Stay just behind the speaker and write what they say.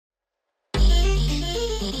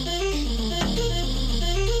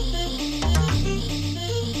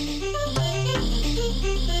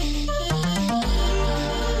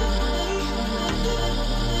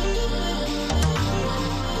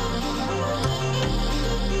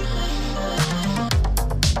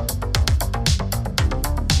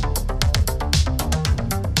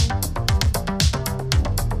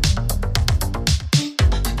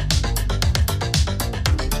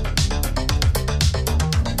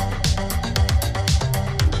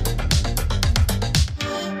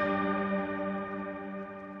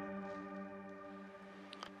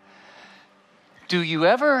Do you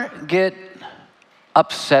ever get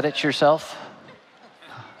upset at yourself?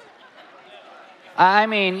 I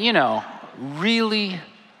mean, really,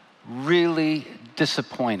 really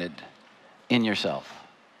disappointed in yourself.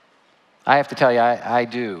 I have to tell you, I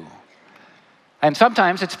do. And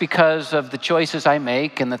sometimes it's because of the choices I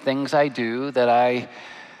make and the things I do that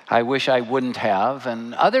I wish I wouldn't have.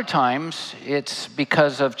 And other times it's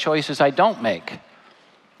because of choices I don't make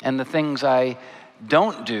and the things I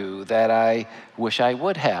don't do that I wish I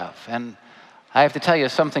would have. And I have to tell you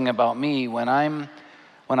something about me. When I'm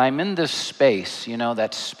in this space,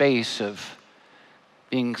 that space of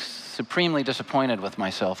being supremely disappointed with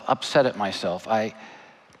myself, upset at myself, I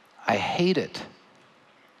hate it.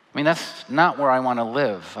 I mean, that's not where I want to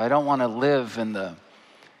live. I don't want to live in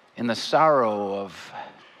the sorrow of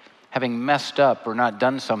having messed up or not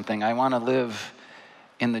done something. I want to live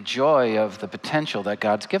in the joy of the potential that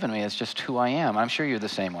God's given me. It's just who I am. I'm sure you're the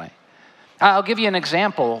same way. I'll give you an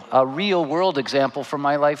example, a real world example from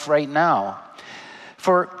my life right now.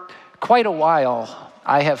 For quite a while,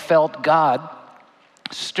 I have felt God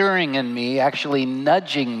stirring in me, actually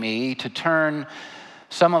nudging me to turn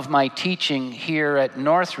some of my teaching here at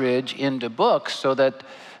Northridge into books so that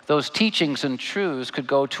those teachings and truths could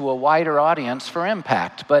go to a wider audience for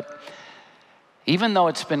impact. But even though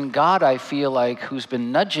it's been God, I feel like, who's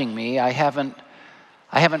been nudging me, I haven't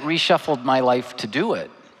reshuffled my life to do it.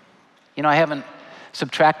 I haven't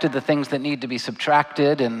subtracted the things that need to be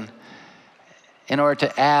subtracted in order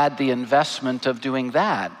to add the investment of doing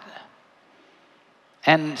that.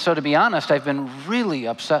 And so, to be honest, I've been really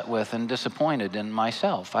upset with and disappointed in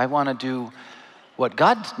myself. I want to do what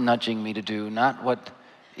God's nudging me to do, not what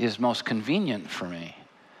is most convenient for me.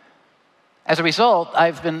 As a result,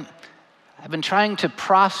 I've been trying to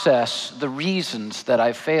process the reasons that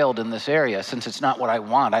I failed in this area, since it's not what I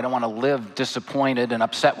want. I don't want to live disappointed and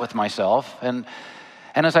upset with myself. And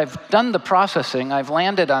as I've done the processing, I've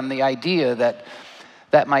landed on the idea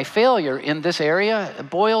that my failure in this area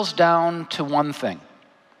boils down to one thing.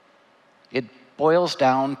 It boils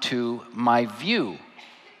down to my view.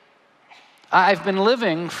 I've been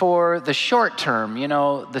living for the short term,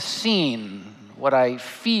 the seen, what I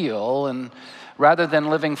feel, and rather than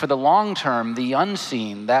living for the long term, the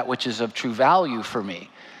unseen, that which is of true value for me.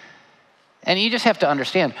 And you just have to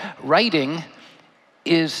understand, writing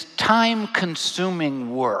is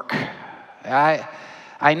time-consuming work.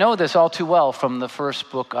 I know this all too well from the first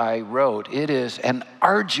book I wrote. It is an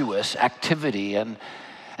arduous activity, and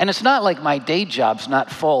it's not like my day job's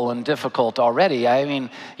not full and difficult already. I mean,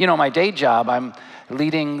 my day job, I'm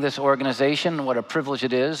leading this organization, what a privilege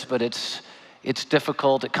it is, but it's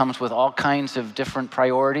difficult. It comes with all kinds of different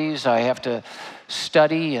priorities. I have to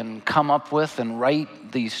study and come up with and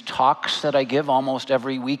write these talks that I give almost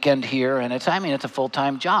every weekend here, and it's a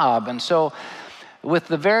full-time job. And so with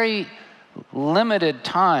the very limited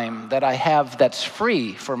time that I have that's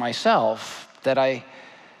free for myself, that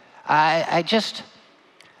I've just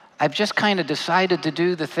kind of decided to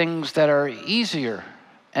do the things that are easier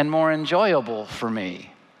and more enjoyable for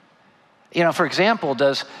me. For example,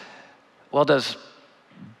 does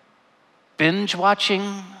binge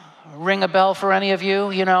watching ring a bell for any of you?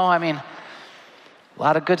 A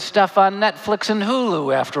lot of good stuff on Netflix and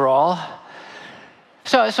Hulu after all.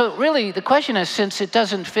 So really the question is, since it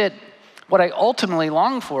doesn't fit what I ultimately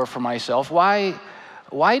long for myself, why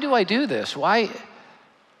do I do this? Why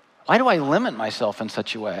do I limit myself in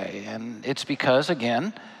such a way? And it's because,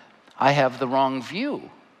 again, I have the wrong view.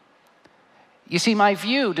 You see, my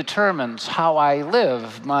view determines how I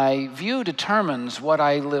live. My view determines what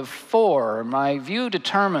I live for. My view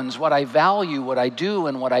determines what I value, what I do,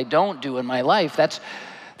 and what I don't do in my life. That's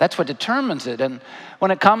what determines it. And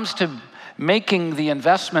when it comes to making the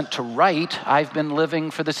investment to write, I've been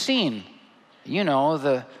living for the scene.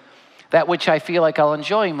 That which I feel like I'll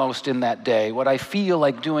enjoy most in that day, what I feel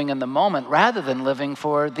like doing in the moment, rather than living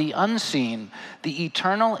for the unseen, the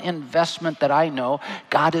eternal investment that I know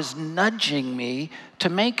God is nudging me to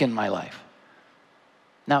make in my life.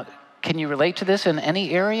 Now, can you relate to this in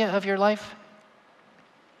any area of your life?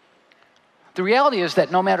 The reality is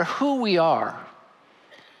that no matter who we are,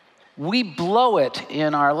 we blow it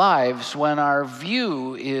in our lives when our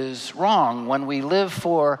view is wrong, when we live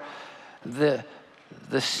for the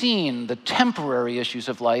seen, the temporary issues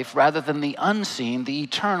of life, rather than the unseen, the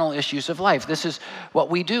eternal issues of life. This is what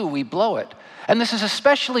we do. We blow it. And this is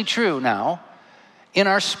especially true now in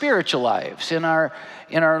our spiritual lives, in our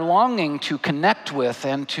longing to connect with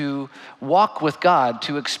and to walk with God,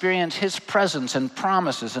 to experience His presence and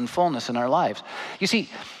promises and fullness in our lives. You see,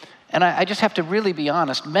 And I just have to really be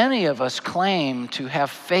honest. Many of us claim to have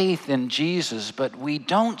faith in Jesus, but we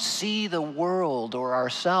don't see the world or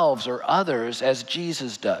ourselves or others as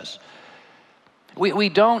Jesus does. We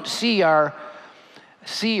don't see or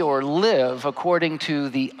live according to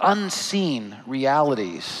the unseen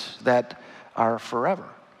realities that are forever.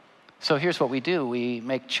 So here's what we do. We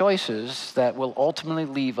make choices that will ultimately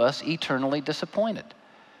leave us eternally disappointed.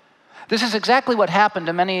 This is exactly what happened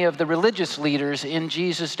to many of the religious leaders in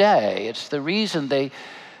Jesus' day. It's the reason they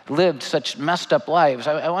lived such messed up lives.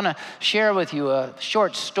 I want to share with you a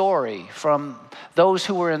short story from those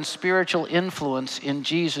who were in spiritual influence in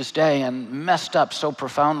Jesus' day and messed up so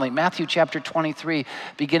profoundly. Matthew chapter 23,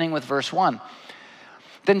 beginning with verse 1.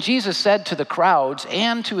 Then Jesus said to the crowds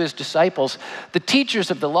and to his disciples, "The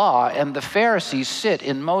teachers of the law and the Pharisees sit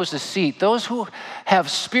in Moses' seat. Those who have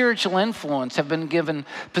spiritual influence have been given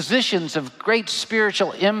positions of great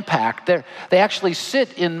spiritual impact. They actually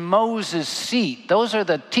sit in Moses' seat. Those are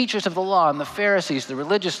the teachers of the law and the Pharisees, the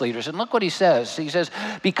religious leaders." And look what he says. He says,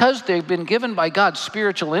 "Because they've been given by God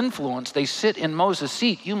spiritual influence, they sit in Moses'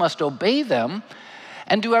 seat. You must obey them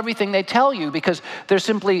and do everything they tell you, because they're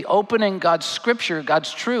simply opening God's scripture,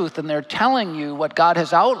 God's truth, and they're telling you what God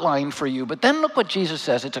has outlined for you." But then look what Jesus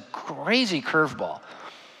says. It's a crazy curveball.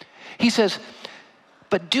 He says,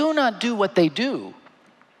 "But do not do what they do,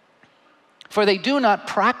 for they do not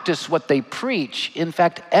practice what they preach. In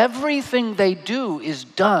fact, everything they do is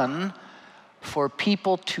done for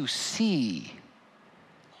people to see."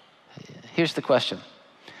 Here's the question.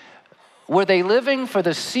 Were they living for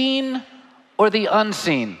the seen or the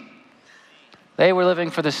unseen? They were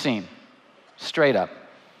living for the seen, straight up.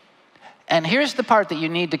 And here's the part that you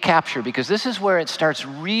need to capture, because this is where it starts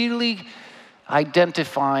really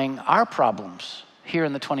identifying our problems here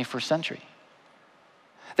in the 21st century.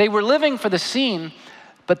 They were living for the seen,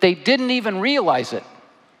 but they didn't even realize it.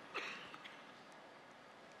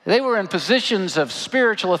 They were in positions of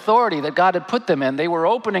spiritual authority that God had put them in. They were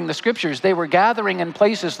opening the scriptures. They were gathering in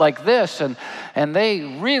places like this, and they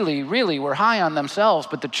really, really were high on themselves.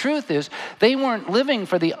 But the truth is, they weren't living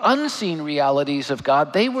for the unseen realities of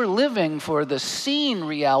God. They were living for the seen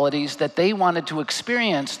realities that they wanted to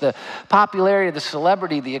experience: the popularity, the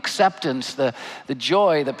celebrity, the acceptance, the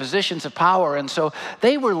joy, the positions of power. And so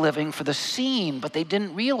they were living for the seen, but they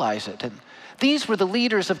didn't realize it. And these were the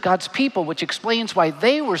leaders of God's people, which explains why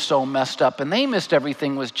they were so messed up and they missed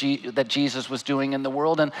everything that Jesus was doing in the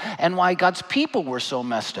world, and why God's people were so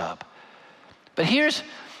messed up. But here's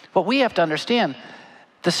what we have to understand.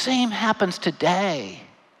 The same happens today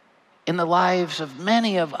in the lives of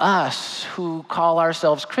many of us who call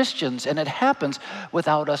ourselves Christians, and it happens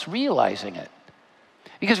without us realizing it.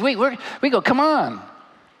 Because we go, come on.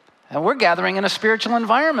 And we're gathering in a spiritual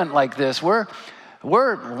environment like this. We're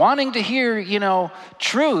wanting to hear,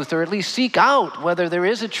 truth, or at least seek out whether there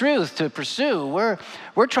is a truth to pursue.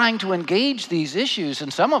 We're trying to engage these issues,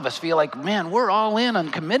 and some of us feel like, man, we're all in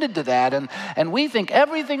and committed to that, and we think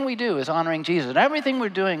everything we do is honoring Jesus, and everything we're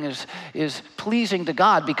doing is pleasing to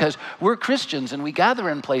God because we're Christians and we gather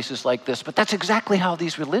in places like this. But that's exactly how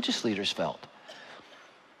these religious leaders felt.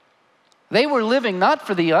 They were living not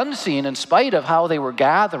for the unseen in spite of how they were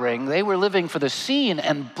gathering. They were living for the seen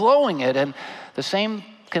and blowing it. And the same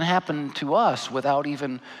can happen to us without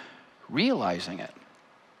even realizing it.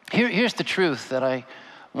 Here's the truth that I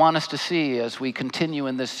want us to see as we continue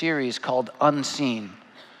in this series called Unseen.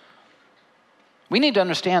 We need to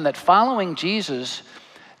understand that following Jesus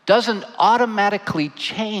doesn't automatically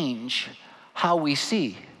change how we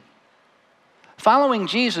see. Following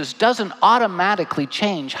Jesus doesn't automatically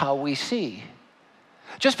change how we see.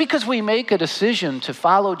 Just because we make a decision to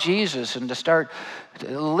follow Jesus and to start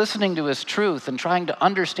listening to his truth and trying to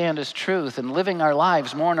understand his truth and living our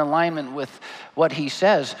lives more in alignment with what he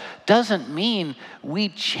says doesn't mean we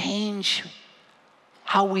change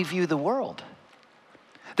how we view the world.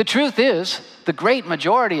 The truth is, the great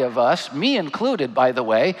majority of us, me included, by the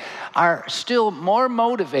way, are still more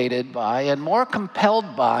motivated by and more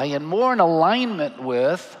compelled by and more in alignment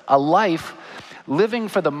with a life living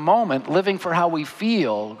for the moment, living for how we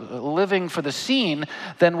feel, living for the seen,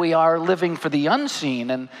 than we are living for the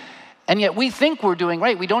unseen. And yet we think we're doing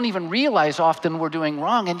right. We don't even realize often we're doing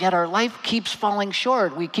wrong, and yet our life keeps falling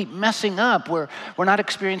short. We keep messing up. We're not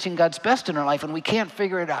experiencing God's best in our life, and we can't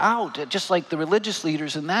figure it out, just like the religious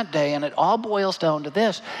leaders in that day. And it all boils down to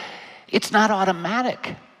this. It's not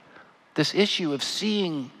automatic, this issue of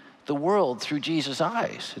seeing the world through Jesus'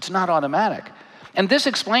 eyes. It's not automatic. And this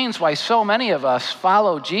explains why so many of us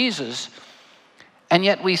follow Jesus, and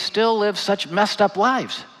yet we still live such messed up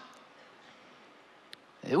lives.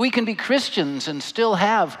 We can be Christians and still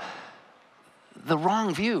have the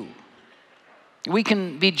wrong view We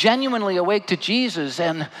can be genuinely awake to Jesus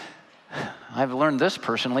and, I've learned this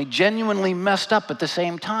personally, genuinely messed up at the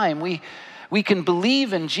same time. We can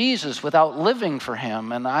believe in Jesus without living for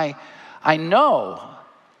him. And I know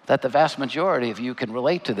that the vast majority of you can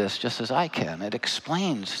relate to this just as I can. It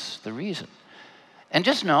explains the reason. And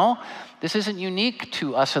just know, this isn't unique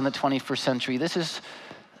to us in the 21st century. This is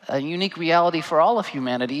a unique reality for all of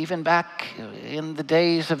humanity, even back in the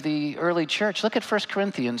days of the early church. Look at 1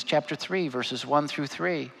 Corinthians chapter 3, verses 1 through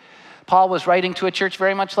 3. Paul was writing to a church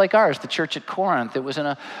very much like ours, the church at Corinth. It was in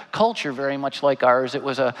a culture very much like ours. It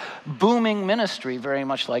was a booming ministry very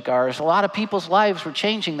much like ours. A lot of people's lives were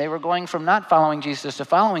changing. They were going from not following Jesus to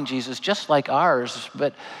following Jesus, just like ours,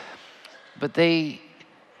 but they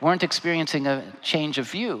weren't experiencing a change of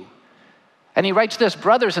view. And he writes this,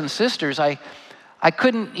 brothers and sisters, I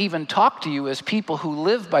couldn't even talk to you as people who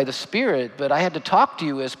live by the Spirit, but I had to talk to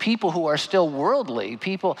you as people who are still worldly.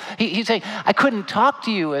 He's saying, I couldn't talk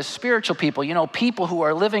to you as spiritual people, people who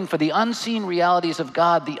are living for the unseen realities of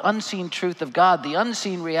God, the unseen truth of God, the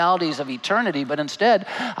unseen realities of eternity, but instead,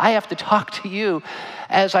 I have to talk to you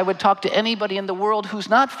as I would talk to anybody in the world who's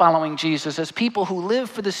not following Jesus, as people who live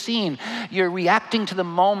for the scene. You're reacting to the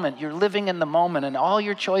moment, you're living in the moment, and all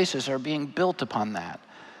your choices are being built upon that.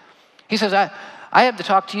 He says, I have to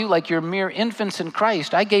talk to you like you're mere infants in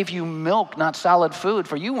Christ. I gave you milk, not solid food,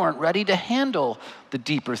 for you weren't ready to handle the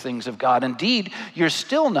deeper things of God. Indeed, you're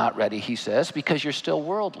still not ready, he says, because you're still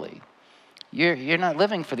worldly. You're not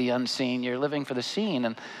living for the unseen, you're living for the seen.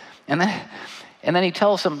 And then he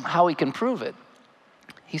tells them how he can prove it.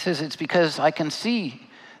 He says, it's because I can see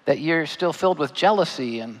that you're still filled with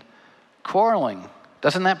jealousy and quarreling.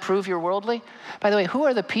 Doesn't that prove you're worldly? By the way, who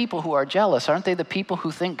are the people who are jealous? Aren't they the people who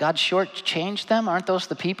think God shortchanged them? Aren't those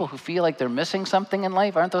the people who feel like they're missing something in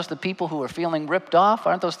life? Aren't those the people who are feeling ripped off?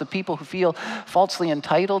 Aren't those the people who feel falsely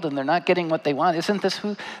entitled and they're not getting what they want? Isn't this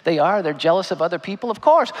who they are? They're jealous of other people? Of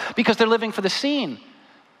course, because they're living for the scene.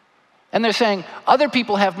 And they're saying, other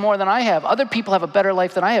people have more than I have. Other people have a better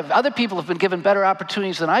life than I have. Other people have been given better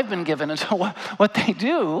opportunities than I've been given. And so what they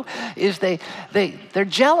do is they're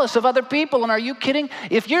jealous of other people. And are you kidding?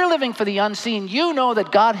 If you're living for the unseen, you know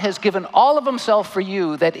that God has given all of himself for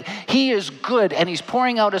you, that he is good and he's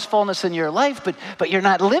pouring out his fullness in your life, but you're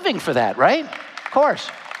not living for that, right? Of course.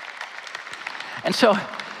 And so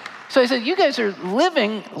he said, you guys are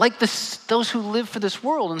living like those who live for this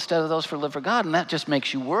world instead of those who live for God, and that just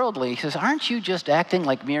makes you worldly. He says, aren't you just acting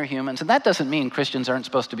like mere humans? And that doesn't mean Christians aren't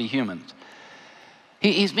supposed to be humans.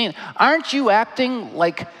 He's mean, aren't you acting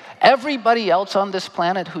like everybody else on this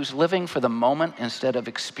planet who's living for the moment instead of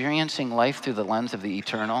experiencing life through the lens of the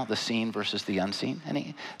eternal, the seen versus the unseen?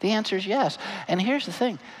 And the answer is yes. And here's the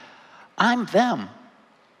thing, I'm them.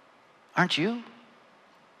 Aren't you?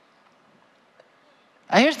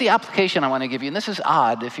 Here's the application I want to give you, and this is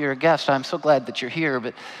odd. If you're a guest, I'm so glad that you're here,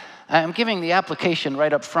 but I'm giving the application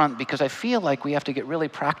right up front because I feel like we have to get really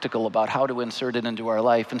practical about how to insert it into our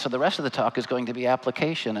life, and so the rest of the talk is going to be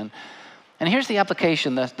application. And here's the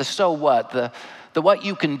application, the so what, the what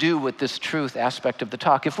you can do with this truth aspect of the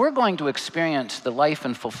talk. If we're going to experience the life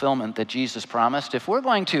and fulfillment that Jesus promised, if we're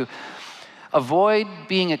going to avoid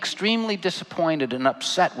being extremely disappointed and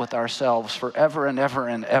upset with ourselves forever and ever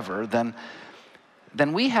and ever,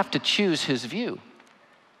 then we have to choose his view.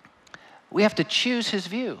 We have to choose his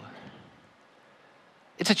view.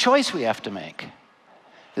 It's a choice we have to make.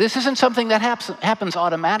 This isn't something that happens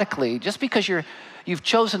automatically. Just because you've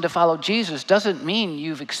chosen to follow Jesus doesn't mean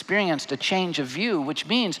you've experienced a change of view, which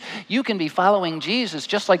means you can be following Jesus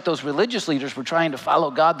just like those religious leaders were trying to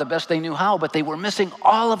follow God the best they knew how, but they were missing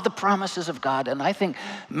all of the promises of God. And I think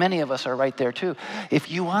many of us are right there too. If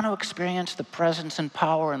you want to experience the presence and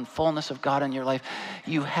power and fullness of God in your life,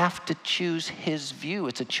 you have to choose his view.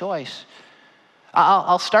 It's a choice.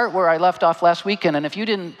 I'll start where I left off last weekend, and if you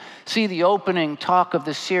didn't see the opening talk of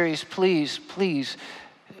this series, please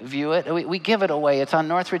view it. We give it away. It's on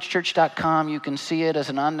northridgechurch.com. You can see it as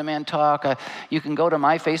an on-demand talk. You can go to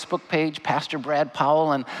my Facebook page, Pastor Brad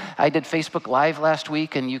Powell, and I did Facebook Live last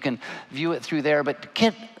week, and you can view it through there. But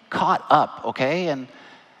get caught up, okay?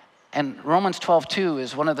 And Romans 12:2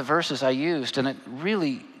 is one of the verses I used, and it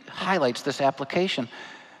really highlights this application.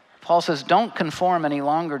 Paul says, don't conform any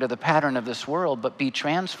longer to the pattern of this world, but be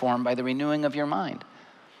transformed by the renewing of your mind.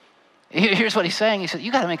 Here's what he's saying. He said,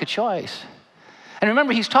 you got to make a choice. And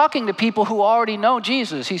remember, he's talking to people who already know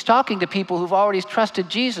Jesus. He's talking to people who've already trusted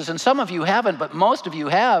Jesus. And some of you haven't, but most of you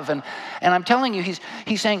have. And I'm telling you,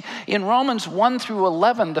 he's saying in Romans 1 through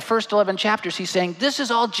 11, the first 11 chapters, he's saying, this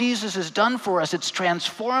is all Jesus has done for us. It's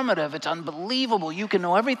transformative. It's unbelievable. You can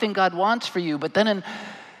know everything God wants for you. But then in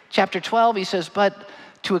chapter 12, he says, but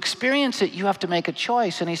to experience it, you have to make a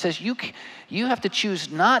choice. And he says, you have to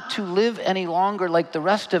choose not to live any longer like the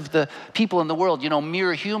rest of the people in the world,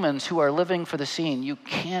 mere humans who are living for the seen. You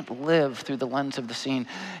can't live through the lens of the seen.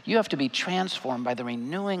 You have to be transformed by the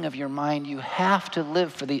renewing of your mind. You have to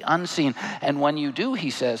live for the unseen. And when you do,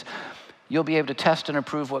 he says, you'll be able to test and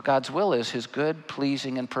approve what God's will is, his good,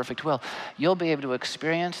 pleasing, and perfect will. You'll be able to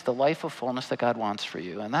experience the life of fullness that God wants for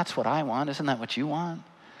you. And that's what I want. Isn't that what you want?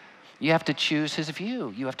 You have to choose his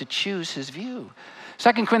view. You have to choose his view.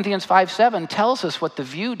 2 Corinthians 5:7 tells us what the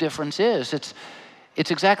view difference is. It's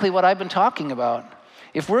exactly what I've been talking about.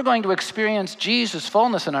 If we're going to experience Jesus'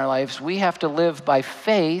 fullness in our lives, we have to live by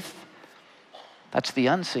faith, that's the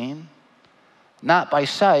unseen, not by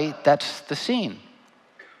sight, that's the seen.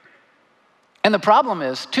 And the problem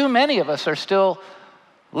is, too many of us are still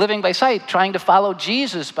living by sight, trying to follow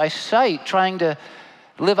Jesus by sight, trying to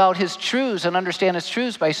live out his truths and understand his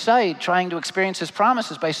truths by sight, trying to experience his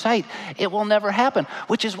promises by sight. It will never happen,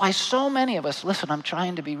 which is why so many of us, listen, I'm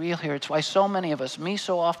trying to be real here. It's why so many of us, me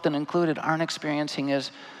so often included, aren't experiencing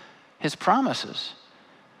his promises.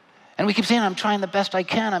 And we keep saying, I'm trying the best I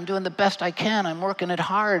can. I'm doing the best I can. I'm working it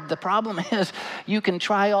hard. The problem is you can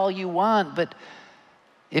try all you want, but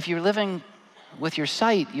if you're living with your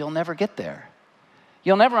sight, you'll never get there.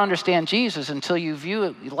 You'll never understand Jesus until you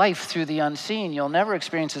view life through the unseen. You'll never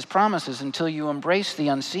experience his promises until you embrace the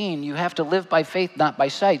unseen. You have to live by faith, not by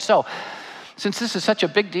sight. So, since this is such a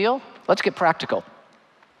big deal, let's get practical.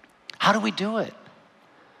 How do we do it?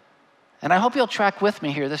 And I hope you'll track with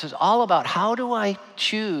me here. This is all about how do I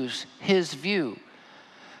choose his view?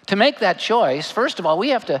 To make that choice, first of all, we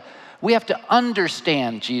have to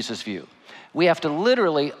understand Jesus' view. We have to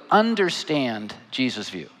literally understand Jesus'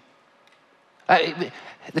 view.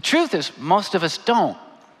 The truth is, most of us don't.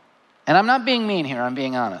 And I'm not being mean here, I'm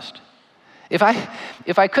being honest. If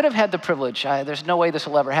I could have had the privilege, there's no way this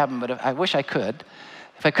will ever happen, but I wish I could.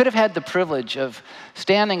 If I could have had the privilege of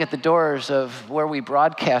standing at the doors of where we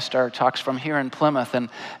broadcast our talks from here in Plymouth and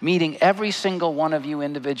meeting every single one of you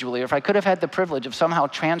individually, or if I could have had the privilege of somehow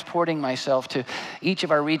transporting myself to each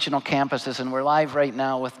of our regional campuses, and we're live right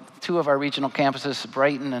now with 2 of our regional campuses,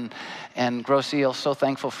 Brighton and Grosse Ile, so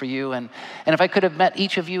thankful for you. And if I could have met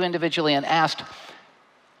each of you individually and asked,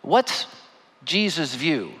 what's Jesus'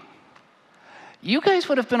 view? You guys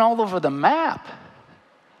would have been all over the map.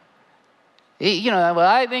 Well,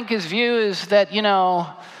 I think his view is that,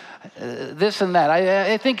 this and that.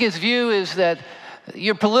 I think his view is that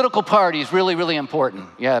your political party is really, really important.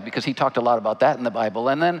 Yeah, because he talked a lot about that in the Bible.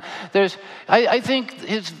 And then I think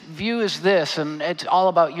his view is this, and it's all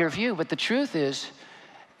about your view. But the truth is,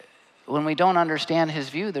 when we don't understand his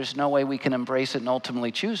view, there's no way we can embrace it and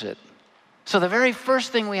ultimately choose it. So the very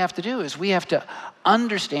first thing we have to do is we have to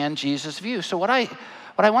understand Jesus' view. So what I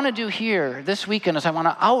want to do here this weekend is I want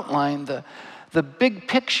to outline the big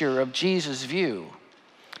picture of Jesus' view.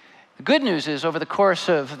 The good news is over the course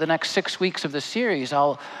of the next 6 weeks of this series,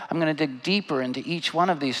 I'm going to dig deeper into each one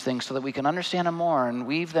of these things so that we can understand them more and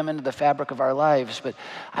weave them into the fabric of our lives. But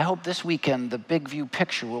I hope this weekend the big view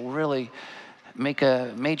picture will really make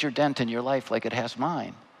a major dent in your life like it has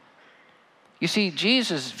mine. You see,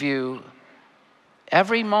 Jesus' view,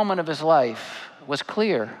 every moment of his life was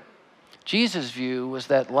clear. Jesus' view was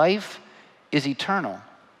that life is eternal.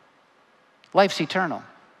 Life's eternal.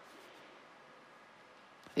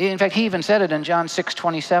 In fact, he even said it in John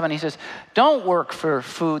 6:27. He says, don't work for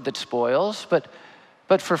food that spoils,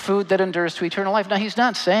 but for food that endures to eternal life. Now, he's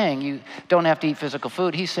not saying you don't have to eat physical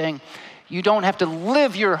food. He's saying you don't have to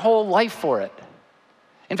live your whole life for it.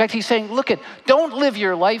 In fact, he's saying, don't live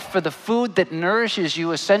your life for the food that nourishes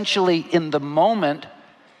you essentially in the moment.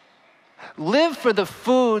 Live for the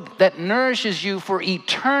food that nourishes you for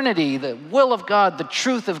eternity, the will of God, the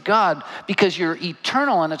truth of God, because you're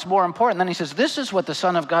eternal and it's more important. Then he says, this is what the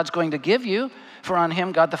Son of God's going to give you, for on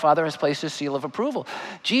him God the Father has placed his seal of approval.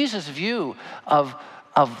 Jesus' view of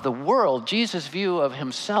the world, Jesus' view of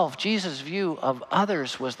himself, Jesus' view of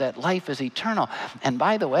others was that life is eternal. And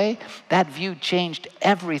by the way, that view changed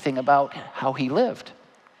everything about how he lived.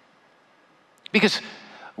 Because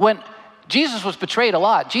when Jesus was betrayed a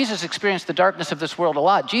lot. Jesus experienced the darkness of this world a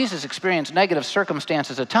lot. Jesus experienced negative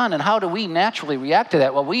circumstances a ton. And how do we naturally react to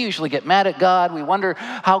that? Well, we usually get mad at God. We wonder,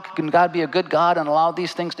 how can God be a good God and allow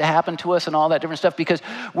these things to happen to us and all that different stuff? Because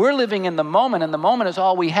we're living in the moment, and the moment is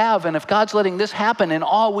all we have. And if God's letting this happen in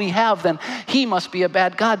all we have, then he must be a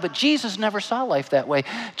bad God. But Jesus never saw life that way.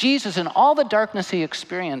 Jesus, in all the darkness he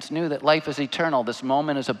experienced, knew that life is eternal. This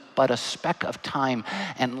moment is but a speck of time,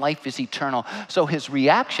 and life is eternal. So his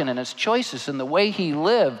reaction and his choices and the way he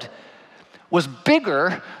lived was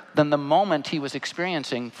bigger than the moment he was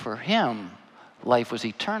experiencing. For him, life was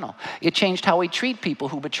eternal. It changed how he treated people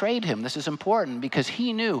who betrayed him. This is important because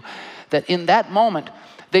he knew that in that moment,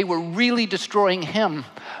 they were really destroying him,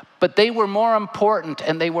 but they were more important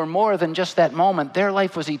and they were more than just that moment. Their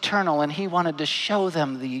life was eternal, and he wanted to show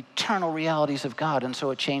them the eternal realities of God, and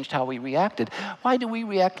so it changed how we reacted. Why do we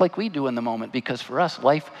react like we do in the moment? Because for us,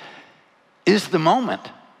 life is the moment.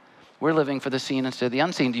 We're living for the seen instead of the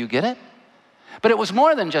unseen. Do you get it? But it was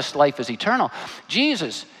more than just life is eternal.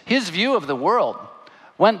 Jesus, his view of the world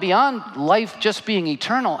went beyond life just being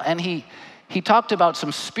eternal, and he talked about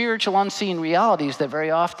some spiritual unseen realities that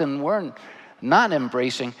very often we're not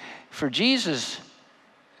embracing. For Jesus,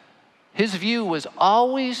 his view was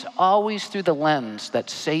always, always through the lens that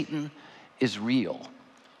Satan is real.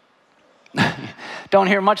 Don't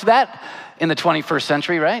hear much of that in the 21st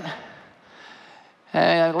century, right?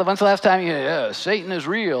 When's the last time Satan is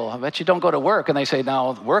real? I bet you don't go to work and they say,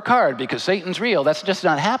 now work hard because Satan's real. That's just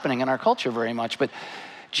not happening in our culture very much. But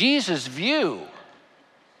Jesus' view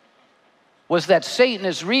was that Satan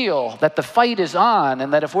is real, that the fight is on,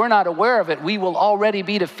 and that if we're not aware of it, we will already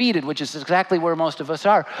be defeated, which is exactly where most of us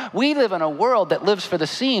are. We live in a world that lives for the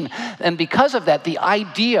seen, and because of that, the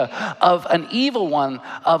idea of an evil one,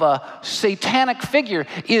 of a satanic figure,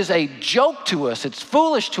 is a joke to us. It's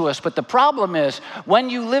foolish to us, but the problem is, when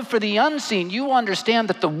you live for the unseen, you understand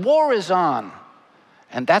that the war is on.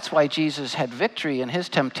 And that's why Jesus had victory in his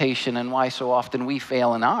temptation and why so often we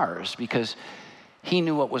fail in ours, because he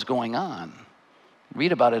knew what was going on.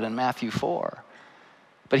 Read about it in Matthew 4.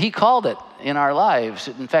 But he called it in our lives.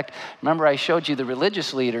 In fact, remember I showed you the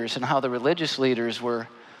religious leaders and how the religious leaders were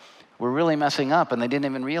really messing up, and they didn't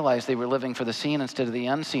even realize they were living for the seen instead of the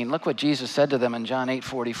unseen. Look what Jesus said to them in John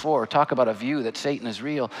 8:44. Talk about a view that Satan is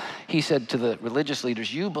real. He said to the religious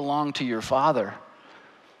leaders, you belong to your father,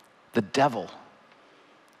 the devil.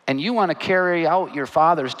 And you want to carry out your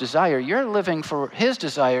father's desire. You're living for his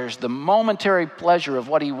desires, the momentary pleasure of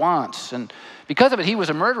what he wants. And because of it, he was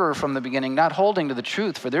a murderer from the beginning, not holding to the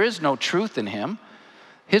truth, for there is no truth in him.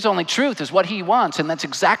 His only truth is what he wants, and that's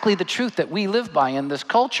exactly the truth that we live by in this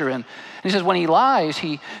culture. And he says when he lies,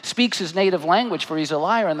 he speaks his native language, for he's a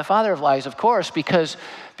liar and the father of lies, of course, because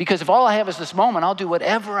if all I have is this moment, I'll do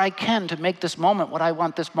whatever I can to make this moment what I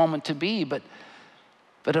want this moment to be. But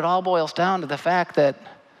it all boils down to the fact that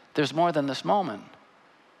there's more than this moment.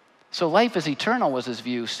 So life is eternal was his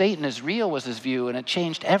view. Satan is real was his view, and it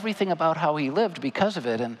changed everything about how he lived because of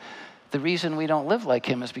it. And the reason we don't live like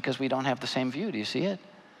him is because we don't have the same view. Do you see it?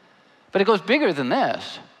 But it goes bigger than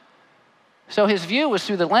this. So his view was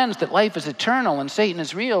through the lens that life is eternal and Satan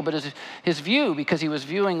is real, but his view, because he was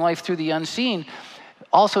viewing life through the unseen,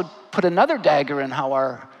 also put another dagger in how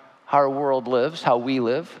our world lives, how we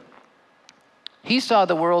live. He saw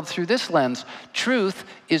the world through this lens. Truth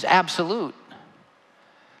is absolute.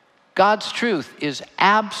 God's truth is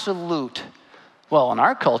absolute. Well, in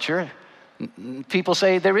our culture, people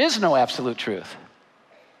say there is no absolute truth.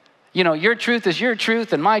 You know, your truth is your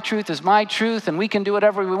truth, and my truth is my truth, and we can do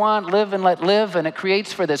whatever we want, live and let live, and it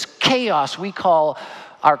creates for this chaos we call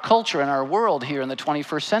our culture and our world here in the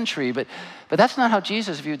 21st century. But that's not how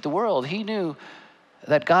Jesus viewed the world. He knew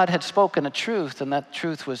that God had spoken a truth, and that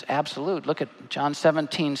truth was absolute. Look at John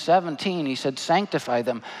 17:17. He said, sanctify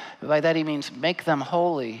them. By that he means make them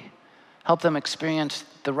holy. Help them experience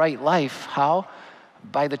the right life. How?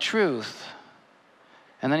 By the truth.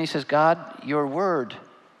 And then he says, God, your word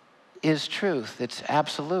is truth. It's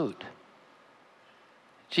absolute.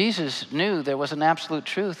 Jesus knew there was an absolute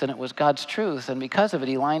truth, and it was God's truth. And because of it,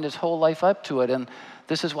 he lined his whole life up to it. And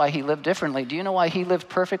this is why he lived differently. Do you know why he lived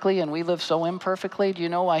perfectly and we live so imperfectly? Do you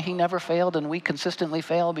know why he never failed and we consistently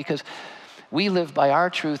fail? Because we live by our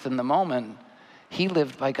truth in the moment. He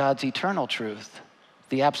lived by God's eternal truth,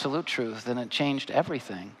 the absolute truth, and it changed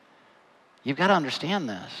everything. You've got to understand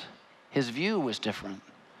this. His view was different.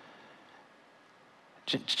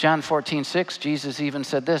 John 14:6, Jesus even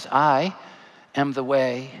said this, I am the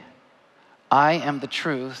way, I am the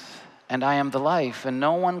truth, and I am the life, and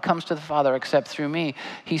no one comes to the Father except through me.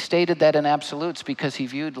 He stated that in absolutes because he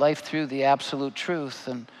viewed life through the absolute truth.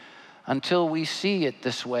 And until we see it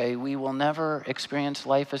this way, we will never experience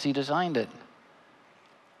life as he designed it.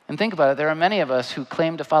 And think about it, there are many of us who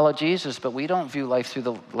claim to follow Jesus, but we don't view life through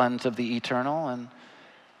the lens of the eternal, and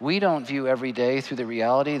we don't view every day through the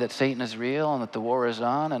reality that Satan is real and that the war is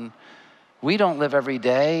on, and we don't live every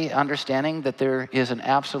day understanding that there is an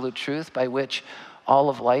absolute truth by which all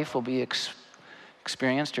of life will be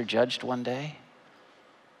experienced or judged one day.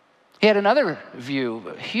 He had another view,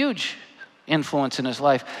 a huge influence in his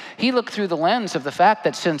life. He looked through the lens of the fact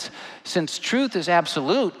that since truth is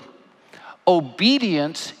absolute,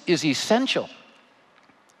 obedience is essential.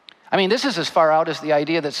 I mean, this is as far out as the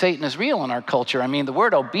idea that Satan is real in our culture. I mean, the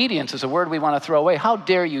word obedience is a word we want to throw away. How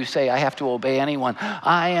dare you say I have to obey anyone?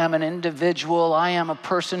 I am an individual. I am a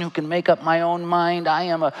person who can make up my own mind. I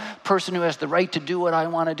am a person who has the right to do what I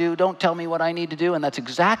want to do. Don't tell me what I need to do. And that's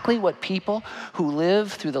exactly what people who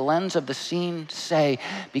live through the lens of the seen say,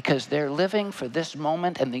 because they're living for this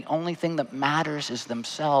moment, and the only thing that matters is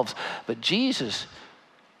themselves. But Jesus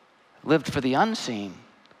lived for the unseen.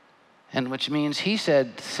 And which means he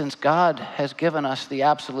said, since God has given us the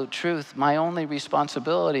absolute truth, my only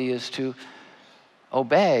responsibility is to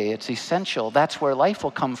obey. It's essential. That's where life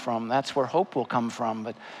will come from. That's where hope will come from.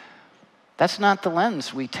 But that's not the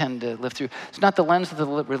lens we tend to live through. It's not the lens that the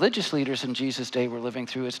religious leaders in Jesus' day were living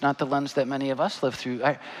through. It's not the lens that many of us live through.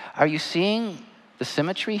 Are you seeing the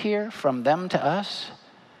symmetry here from them to us?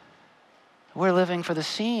 We're living for the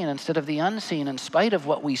seen instead of the unseen, in spite of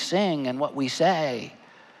what we sing and what we say.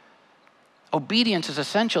 Obedience is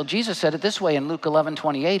essential. Jesus said it this way in Luke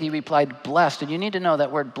 11:28. He replied, blessed. And you need to know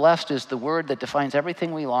that word blessed is the word that defines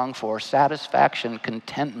everything we long for: satisfaction,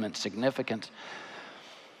 contentment, significance.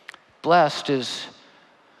 Blessed is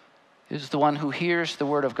the one who hears the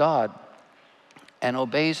word of God and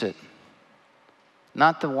obeys it,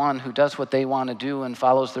 not the one who does what they want to do and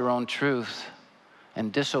follows their own truth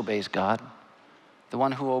and disobeys God. The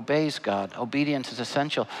one who obeys God. Obedience is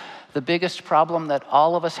essential. The biggest problem that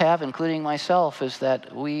all of us have, including myself, is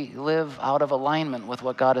that we live out of alignment with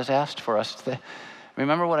what God has asked for us.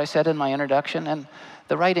 Remember what I said in my introduction? And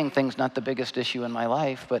the writing thing's not the biggest issue in my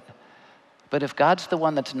life, but if God's the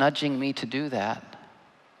one that's nudging me to do that,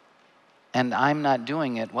 and I'm not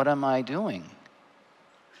doing it, what am I doing?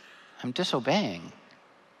 I'm disobeying.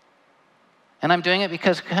 And I'm doing it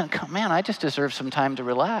because, man, I just deserve some time to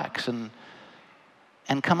relax.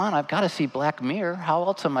 And come on, I've got to see Black Mirror. How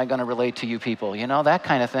else am I going to relate to you people? You know, that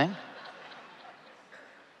kind of thing.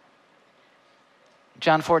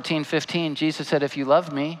 John 14:15, Jesus said, if you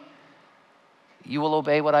love me, you will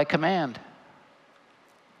obey what I command.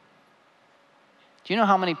 Do you know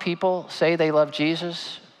how many people say they love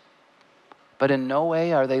Jesus, but in no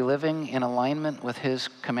way are they living in alignment with his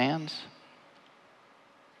commands?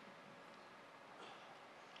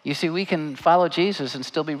 You see, we can follow Jesus and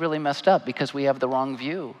still be really messed up because we have the wrong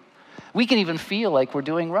view. We can even feel like we're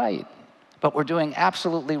doing right, but we're doing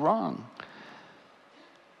absolutely wrong.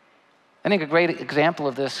 I think a great example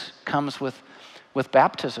of this comes with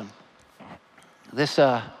baptism. This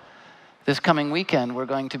coming weekend, we're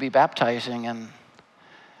going to be baptizing,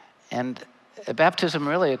 and baptism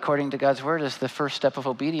really, according to God's word, is the first step of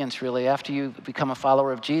obedience, really. After you become a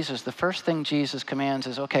follower of Jesus, the first thing Jesus commands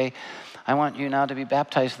is, okay, I want you now to be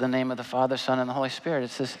baptized in the name of the Father, Son, and the Holy Spirit.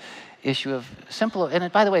 It's this issue of simple,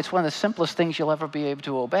 and by the way, it's one of the simplest things you'll ever be able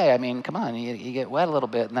to obey. I mean, come on, you get wet a little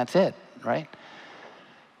bit, and that's it, right?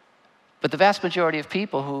 But the vast majority of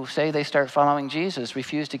people who say they start following Jesus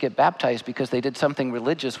refuse to get baptized because they did something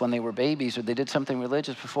religious when they were babies, or they did something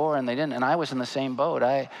religious before and they didn't. And I was in the same boat.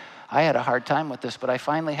 I had a hard time with this, but I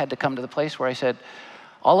finally had to come to the place where I said,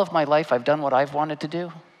 all of my life I've done what I've wanted to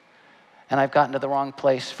do, and I've gotten to the wrong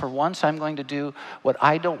place. For once, I'm going to do what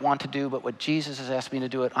I don't want to do, but what Jesus has asked me to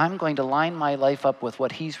do it. I'm going to line my life up with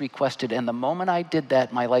what he's requested. And the moment I did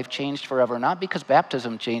that, my life changed forever. Not because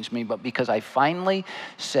baptism changed me, but because I finally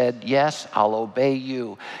said, yes, I'll obey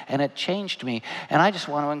you. And it changed me. And I just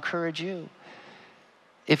want to encourage you.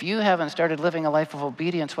 If you haven't started living a life of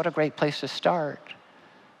obedience, what a great place to start.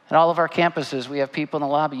 At all of our campuses, we have people in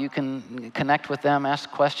the lobby. You can connect with them,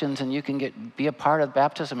 ask questions, and you can be a part of the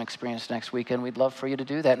baptism experience next weekend. We'd love for you to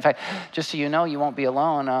do that. In fact, just so you know, you won't be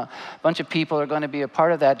alone. A bunch of people are going to be a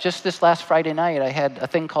part of that. Just this last Friday night, I had a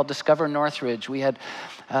thing called Discover Northridge. We had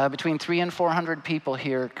between 300 and 400 people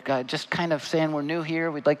here, just kind of saying, we're new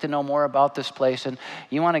here. We'd like to know more about this place, and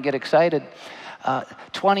you want to get excited.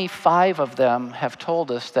 25 of them have told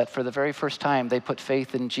us that for the very first time they put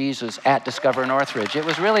faith in Jesus at Discover Northridge. It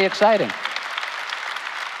was really exciting.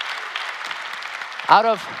 Out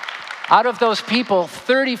of those people,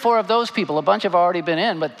 34 of those people, a bunch have already been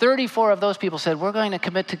in, but 34 of those people said, we're going to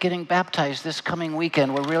commit to getting baptized this coming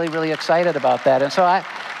weekend. We're really, really excited about that. And so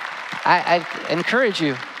I encourage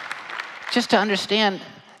you just to understand,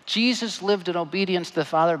 Jesus lived in obedience to the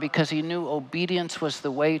Father because he knew obedience was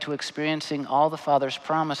the way to experiencing all the Father's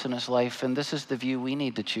promise in his life, and this is the view we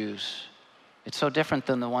need to choose. It's so different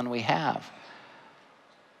than the one we have.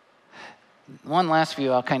 One last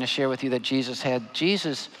view I'll kind of share with you that Jesus had.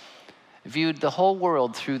 Jesus viewed the whole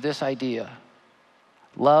world through this idea.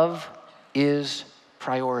 Love is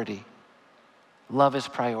priority. Love is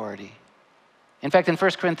priority. In fact, in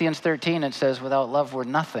 1 Corinthians 13, it says, without love, we're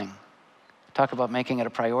nothing. Talk about making it a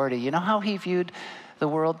priority. You know how he viewed the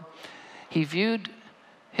world? He viewed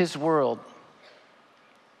his world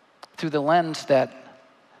through the lens that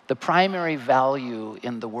the primary value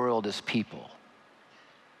in the world is people.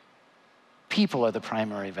 People are the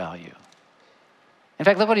primary value. In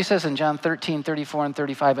fact, look what he says in John 13, 34, and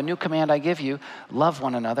 35. A new command I give you, love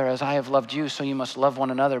one another as I have loved you, so you must love one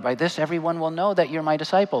another. By this, everyone will know that you're my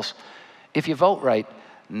disciples. If you vote right.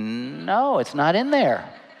 No, it's not in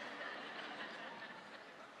there.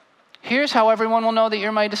 Here's how everyone will know that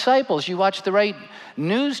you're my disciples. You watch the right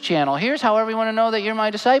news channel. Here's how everyone will know that you're my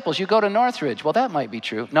disciples. You go to Northridge. Well, that might be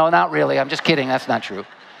true. No, not really. I'm just kidding. That's not true.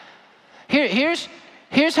 Here's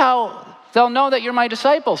how they'll know that you're my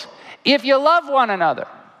disciples. If you love one another.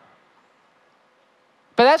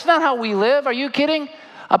 But that's not how we live. Are you kidding?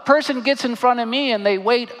 A person gets in front of me and they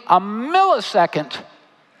wait a millisecond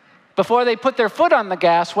before they put their foot on the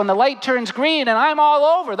gas when the light turns green, and I'm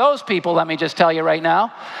all over those people, let me just tell you right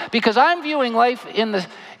now, because I'm viewing life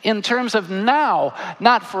in terms of now,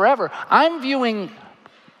 not forever. I'm viewing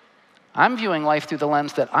life through the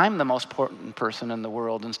lens that I'm the most important person in the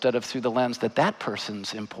world instead of through the lens that that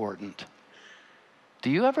person's important. Do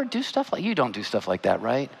you ever do stuff like, you don't do stuff like that,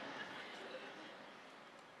 right?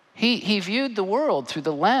 He viewed the world through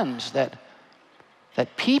the lens that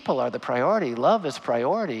people are the priority, love is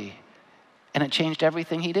priority, and it changed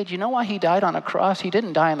everything he did. You know why he died on a cross? He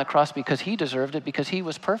didn't die on the cross because he deserved it, because he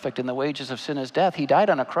was perfect and the wages of sin is death. He died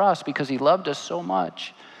on a cross because he loved us so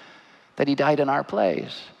much that he died in our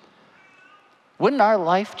place. Wouldn't our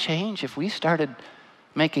life change if we started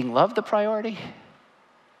making love the priority?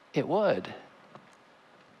 It would.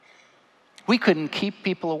 We couldn't keep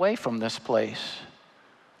people away from this place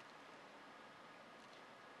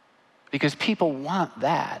because people want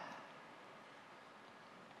that.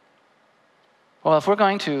 Well, if we're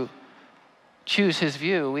going to choose his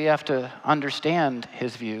view, we have to understand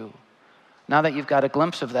his view. Now that you've got a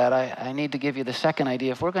glimpse of that, I need to give you the second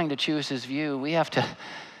idea. If we're going to choose his view, we have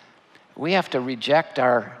to reject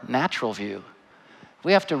our natural view.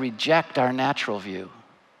 We have to reject our natural view.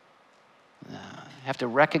 Have to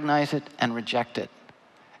recognize it and reject it.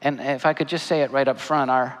 And if I could just say it right up front,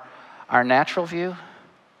 our natural view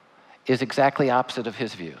is exactly opposite of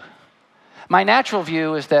his view. My natural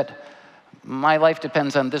view is that my life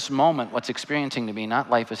depends on this moment, what's experiencing to me, not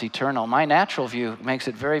life is eternal. My natural view makes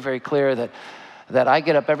it very, very clear that I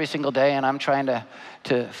get up every single day and I'm trying to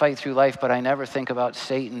fight through life, but I never think about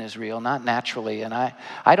Satan is real, not naturally. And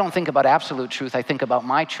I don't think about absolute truth. I think about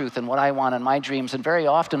my truth and what I want and my dreams. And very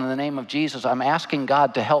often in the name of Jesus, I'm asking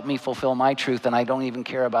God to help me fulfill my truth, and I don't even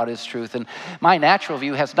care about his truth. And my natural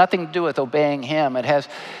view has nothing to do with obeying him. It has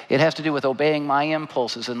to do with obeying my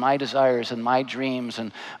impulses and my desires and my dreams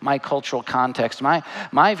and my cultural context.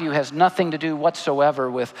 My view has nothing to do whatsoever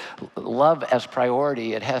with love as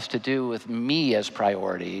priority. It has to do with me as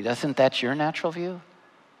priority. Doesn't that your natural view?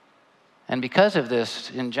 And because of this,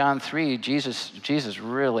 in John 3, Jesus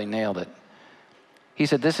really nailed it. He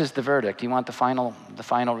said, this is the verdict. You want the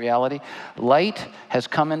final reality? Light has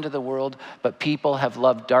come into the world, but people have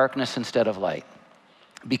loved darkness instead of light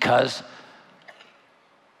because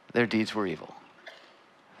their deeds were evil.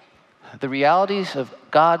 The realities of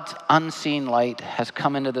God's unseen light has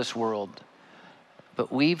come into this world,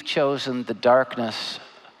 but we've chosen the darkness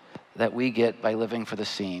that we get by living for the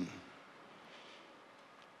seen.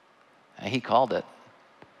 He called it.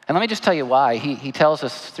 And let me just tell you why. He tells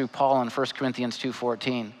us through Paul in 1 Corinthians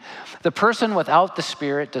 2:14. The person without the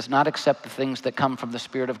Spirit does not accept the things that come from the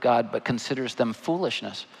Spirit of God, but considers them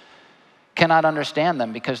foolishness, cannot understand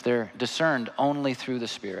them because they're discerned only through the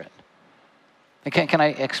Spirit. Can I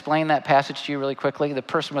explain that passage to you really quickly? The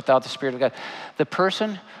person without the Spirit of God. The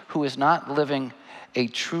person who is not living a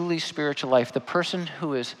truly spiritual life, the person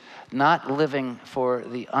who is not living for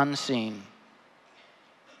the unseen,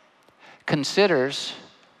 considers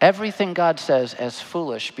everything God says as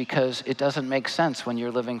foolish because it doesn't make sense when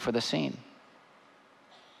you're living for the seen.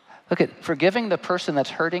 Look at forgiving the person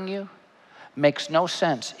that's hurting you makes no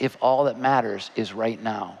sense if all that matters is right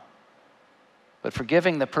now. But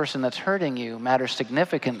forgiving the person that's hurting you matters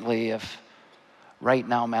significantly if right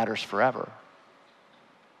now matters forever.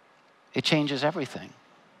 It changes everything.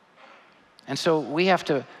 And so we have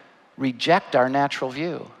to reject our natural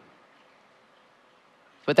view.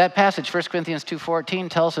 But that passage, 1 Corinthians 2:14,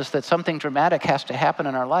 tells us that something dramatic has to happen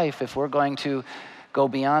in our life if we're going to go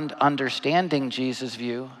beyond understanding Jesus'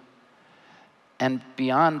 view and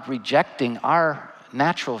beyond rejecting our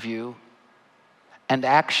natural view and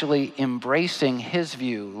actually embracing his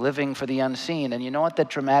view, living for the unseen. And you know what the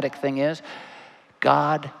dramatic thing is?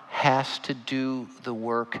 God has to do the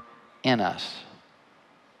work in us.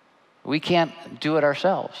 We can't do it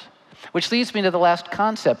ourselves. Which leads me to the last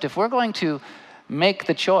concept. If we're going to make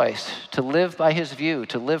the choice to live by his view,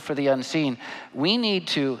 to live for the unseen, we need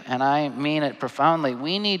to, and I mean it profoundly,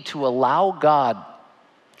 we need to allow God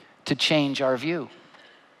to change our view.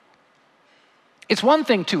 It's one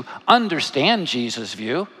thing to understand Jesus'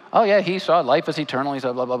 view. Oh yeah, he saw life as eternal, he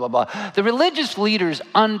saw blah, blah, blah, blah. The religious leaders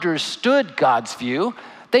understood God's view,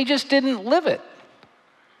 they just didn't live it.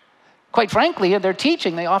 Quite frankly, in their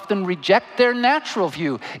teaching, they often reject their natural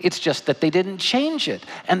view. It's just that they didn't change it.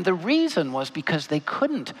 And the reason was because they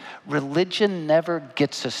couldn't. Religion never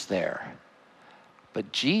gets us there.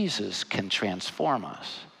 But Jesus can transform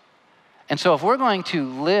us. And so if we're going to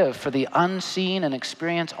live for the unseen and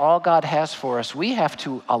experience all God has for us, we have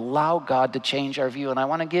to allow God to change our view. And I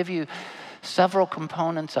want to give you several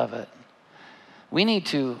components of it. We need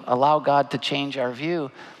to allow God to change our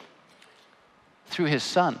view through his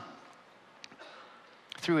Son.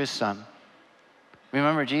 Through his Son.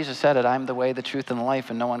 Remember, Jesus said it, I'm the way, the truth, and the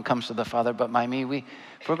life, and no one comes to the Father but by me.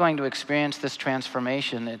 If we're going to experience this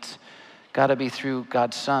transformation, it's got to be through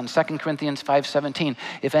God's Son. 2 Corinthians 5:17,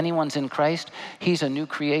 if anyone's in Christ, he's a new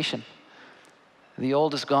creation. The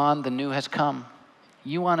old is gone, the new has come.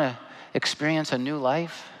 You want to experience a new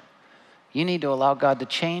life? You need to allow God to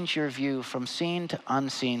change your view from seen to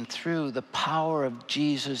unseen through the power of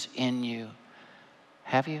Jesus in you.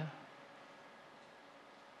 Have you?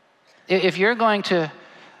 If you're going to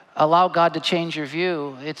allow God to change your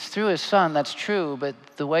view, it's through his Son, that's true, but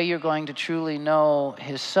the way you're going to truly know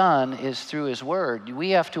his Son is through his Word. We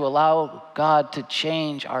have to allow God to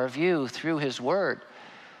change our view through his Word.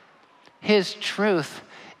 His truth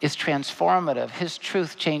is transformative. His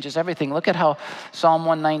truth changes everything. Look at how Psalm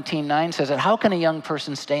 119:9 says it. How can a young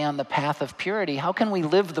person stay on the path of purity? How can we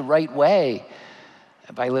live the right way?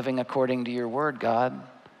 By living according to your Word, God.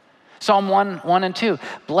 Psalm 1 and 2,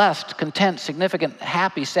 blessed, content, significant,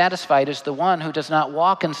 happy, satisfied is the one who does not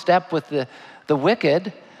walk in step with the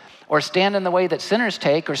wicked, or stand in the way that sinners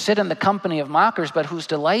take, or sit in the company of mockers, but whose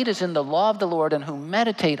delight is in the law of the Lord, and who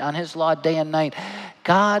meditate on his law day and night.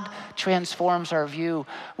 God transforms our view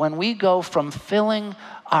when we go from filling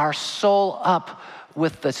our soul up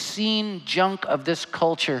with the seen junk of this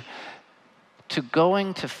culture to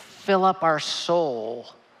going to fill up our soul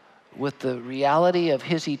with the reality of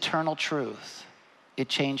his eternal truth. It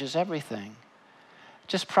changes everything.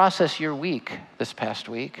 Just process your week this past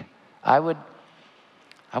week. I would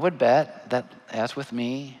bet that, as with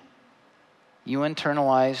me, you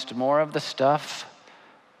internalized more of the stuff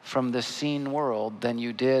from the seen world than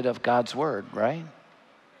you did of God's Word, right?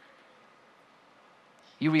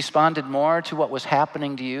 You responded more to what was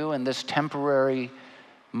happening to you in this temporary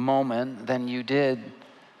moment than you did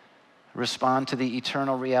respond to the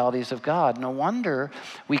eternal realities of God. No wonder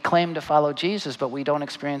we claim to follow Jesus, but we don't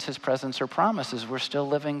experience his presence or promises. We're still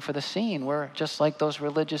living for the seen. We're just like those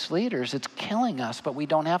religious leaders. It's killing us, but we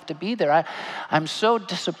don't have to be there. I'm so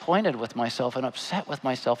disappointed with myself and upset with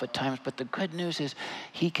myself at times, but the good news is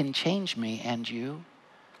he can change me and you.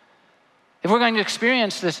 If we're going to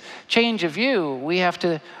experience this change of view, we have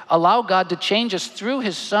to allow God to change us through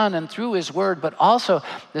his Son and through his Word, but also,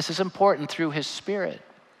 this is important, through his Spirit.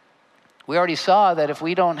 We already saw that if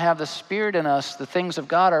we don't have the Spirit in us, the things of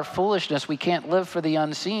God are foolishness. We can't live for the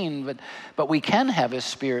unseen, but we can have his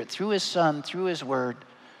Spirit through his Son, through his Word.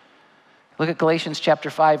 Look at Galatians chapter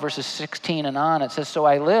 5, verses 16 and on. It says, so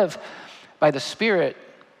I live by the Spirit.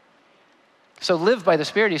 So live by the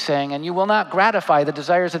Spirit, he's saying, and you will not gratify the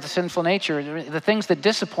desires of the sinful nature. The things that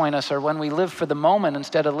disappoint us are when we live for the moment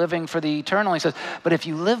instead of living for the eternal. He says, but if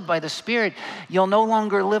you live by the Spirit, you'll no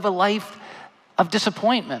longer live a life of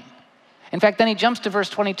disappointment. In fact, then he jumps to verse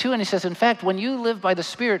 22 and he says, in fact, when you live by the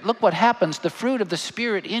Spirit, look what happens. The fruit of the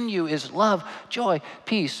Spirit in you is love, joy,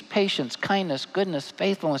 peace, patience, kindness, goodness,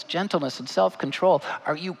 faithfulness, gentleness, and self-control.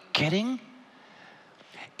 Are you kidding?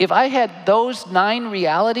 If I had those 9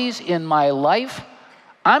 realities in my life,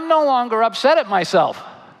 I'm no longer upset at myself.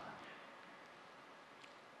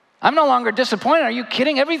 I'm no longer disappointed. Are you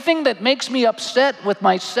kidding? Everything that makes me upset with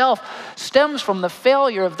myself stems from the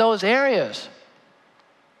failure of those areas.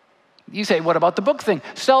 You say, what about the book thing?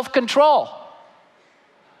 Self-control.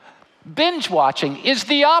 Binge watching is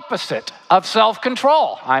the opposite of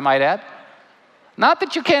self-control, I might add. Not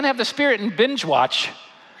that you can't have the Spirit and binge watch,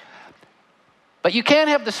 but you can't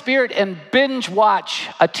have the Spirit and binge watch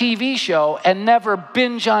a TV show and never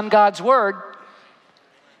binge on God's Word.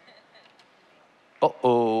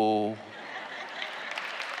 Uh-oh.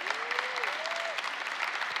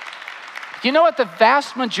 You know what the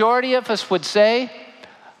vast majority of us would say?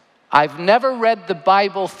 I've never read the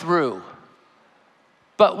Bible through,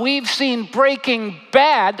 but we've seen Breaking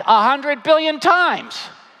Bad 100 billion times.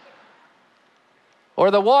 or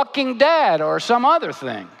The Walking Dead or some other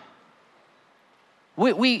thing.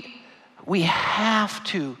 We have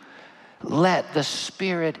to let the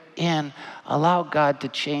Spirit in. Allow God to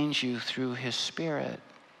change you through His Spirit.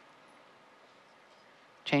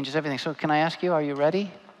 Changes everything. So can I ask you, are you ready?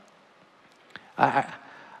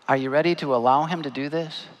 Are you ready to allow Him to do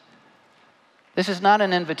this? This is not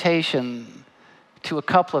an invitation to a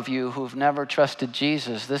couple of you who've never trusted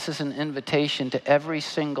Jesus. This is an invitation to every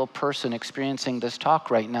single person experiencing this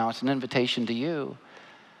talk right now. It's an invitation to you.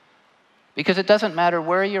 Because it doesn't matter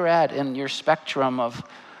where you're at in your spectrum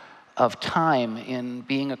of time in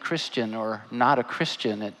being a Christian or not a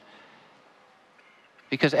Christian.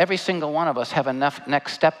 Because every single one of us have a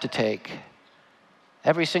next step to take.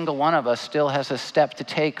 Every single one of us still has a step to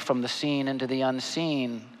take from the seen into the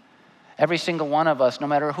unseen. Every single one of us, no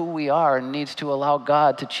matter who we are, needs to allow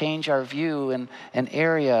God to change our view in an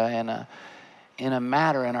area, in a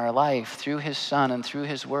matter in our life through His Son and through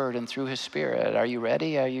His Word and through His Spirit. Are you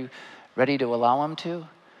ready? Are you ready to allow Him to?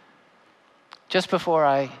 Just before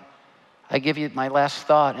I give you my last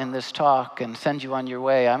thought in this talk and send you on your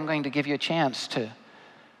way, I'm going to give you a chance to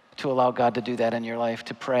allow God to do that in your life,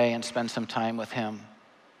 to pray and spend some time with Him.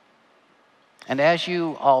 And as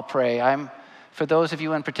you all pray, for those of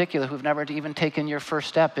you in particular who've never even taken your first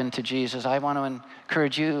step into Jesus, I want to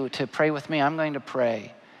encourage you to pray with me. I'm going to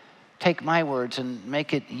pray. Take my words and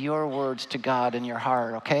make it your words to God in your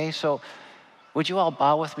heart, okay? So would you all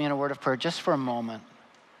bow with me in a word of prayer just for a moment?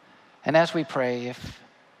 And as we pray,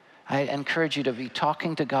 I encourage you to be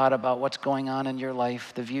talking to God about what's going on in your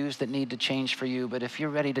life, the views that need to change for you. But if you're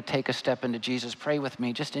ready to take a step into Jesus, pray with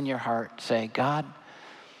me just in your heart. Say, God,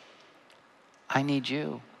 I need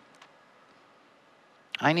you.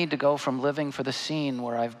 I need to go from living for the scene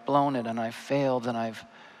where I've blown it and I've failed and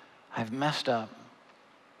I've messed up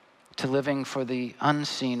to living for the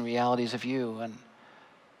unseen realities of you. And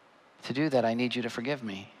to do that, I need you to forgive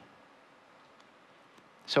me.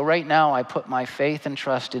 So right now, I put my faith and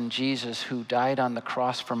trust in Jesus, who died on the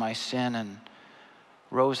cross for my sin and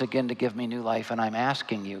rose again to give me new life. And I'm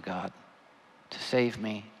asking you, God, to save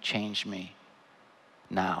me, change me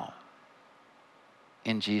now.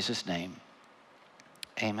 In Jesus' name,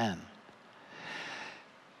 amen.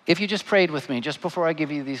 If you just prayed with me, just before I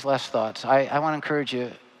give you these last thoughts, I want to encourage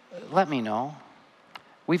you, let me know.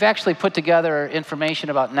 We've actually put together information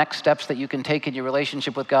about next steps that you can take in your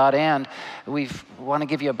relationship with God, and we want to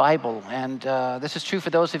give you a Bible. And this is true for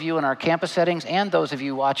those of you in our campus settings and those of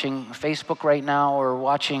you watching Facebook right now or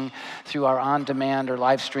watching through our on-demand or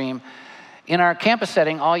live stream. In our campus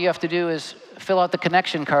setting, all you have to do is fill out the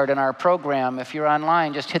connection card in our program. If you're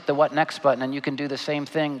online, just hit the What Next button, and you can do the same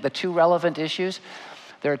thing. The 2 relevant issues,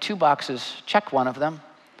 there are 2 boxes. Check one of them.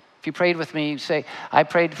 If you prayed with me, you say, I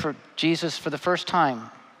prayed for Jesus for the first time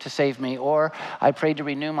to save me, or I prayed to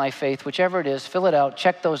renew my faith. Whichever it is, fill it out,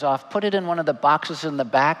 check those off, put it in one of the boxes in the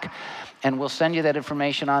back, and we'll send you that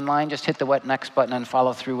information online. Just hit the What Next button and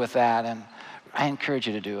follow through with that, and I encourage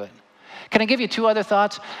you to do it. Can I give you 2 other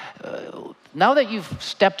thoughts? Now that you've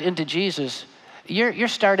stepped into Jesus, you're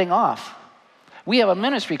starting off. We have a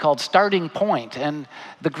ministry called Starting Point, and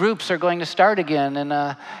the groups are going to start again in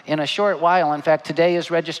a short while. In fact, today is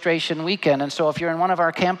registration weekend, and so if you're in one of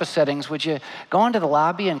our campus settings, would you go into the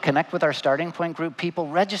lobby and connect with our Starting Point group people?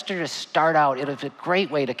 Register to start out. It is a great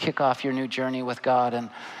way to kick off your new journey with God, and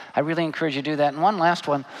I really encourage you to do that. And one last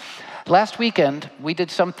one. Last weekend, we did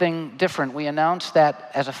something different. We announced that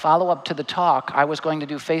as a follow-up to the talk, I was going to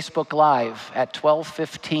do Facebook Live at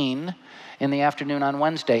 12:15 in the afternoon on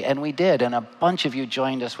Wednesday, and we did, and a bunch of you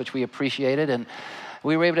joined us, which we appreciated, and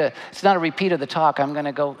we were able to, it's not a repeat of the talk. I'm going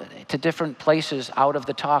to go to different places out of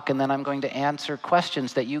the talk, and then I'm going to answer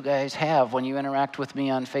questions that you guys have when you interact with me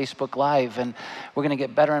on Facebook Live, and we're going to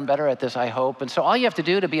get better and better at this, I hope. And so all you have to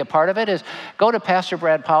do to be a part of it is go to Pastor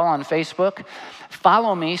Brad Powell on Facebook,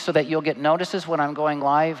 follow me so that you'll get notices when I'm going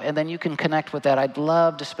live, and then you can connect with that. I'd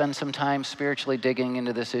love to spend some time spiritually digging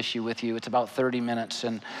into this issue with you. It's about 30 minutes,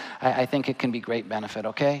 and I think it can be great benefit,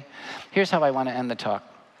 okay? Here's how I want to end the talk.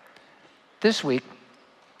 This week,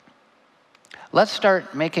 let's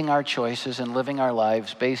start making our choices and living our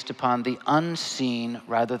lives based upon the unseen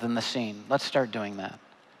rather than the seen. Let's start doing that.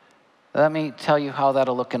 Let me tell you how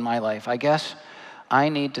that'll look in my life. I guess I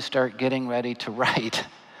need to start getting ready to write,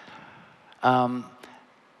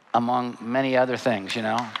 among many other things, you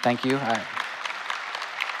know. Thank you.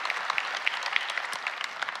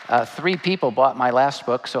 3 people bought my last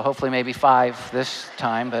book, so hopefully maybe 5 this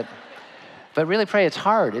time, but really pray. It's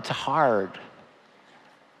hard. It's hard.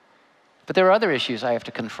 But there are other issues I have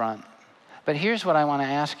to confront. But here's what I want to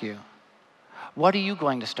ask you. What are you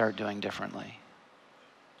going to start doing differently?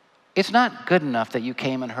 It's not good enough that you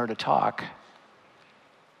came and heard a talk.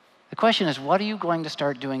 The question is, what are you going to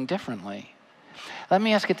start doing differently? Let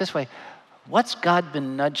me ask it this way. What's God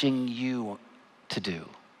been nudging you to do?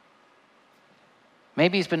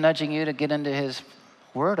 Maybe he's been nudging you to get into his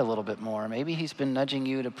word a little bit more. Maybe he's been nudging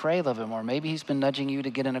you to pray a little bit more. Maybe he's been nudging you to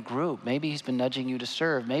get in a group. Maybe he's been nudging you to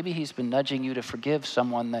serve. Maybe he's been nudging you to forgive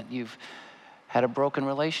someone that you've had a broken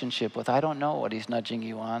relationship with. I don't know what he's nudging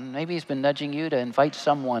you on. Maybe he's been nudging you to invite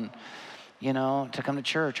someone, to come to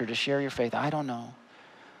church or to share your faith. I don't know.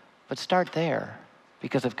 But start there,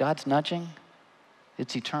 because if God's nudging,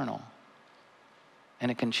 it's eternal. And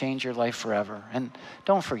it can change your life forever. And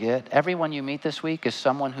don't forget, everyone you meet this week is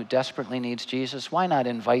someone who desperately needs Jesus. Why not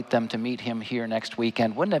invite them to meet him here next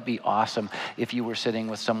weekend? Wouldn't it be awesome if you were sitting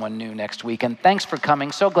with someone new next weekend? Thanks for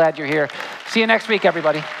coming. So glad you're here. See you next week,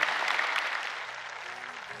 everybody.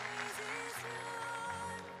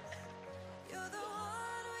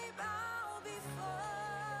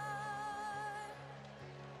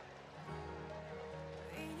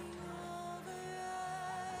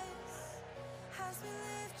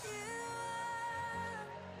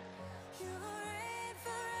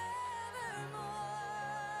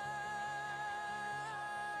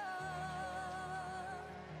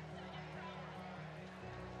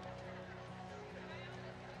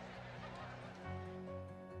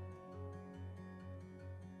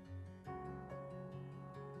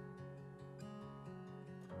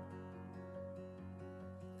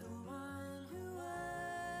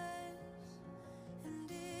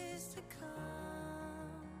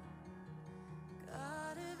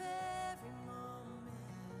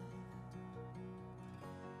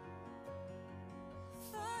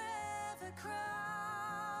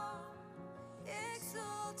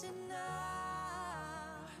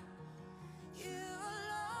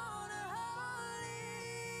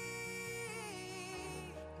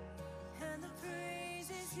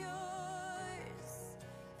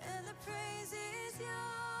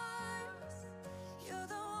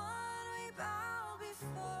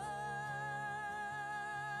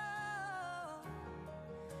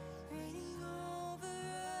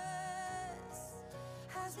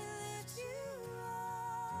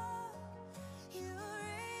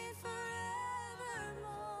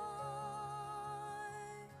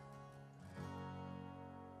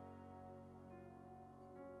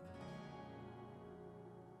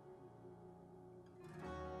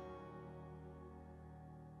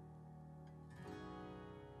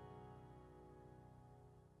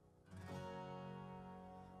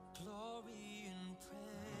 Glory and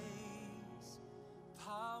praise,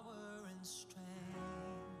 power and strength,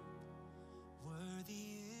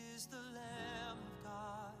 worthy is the Lamb.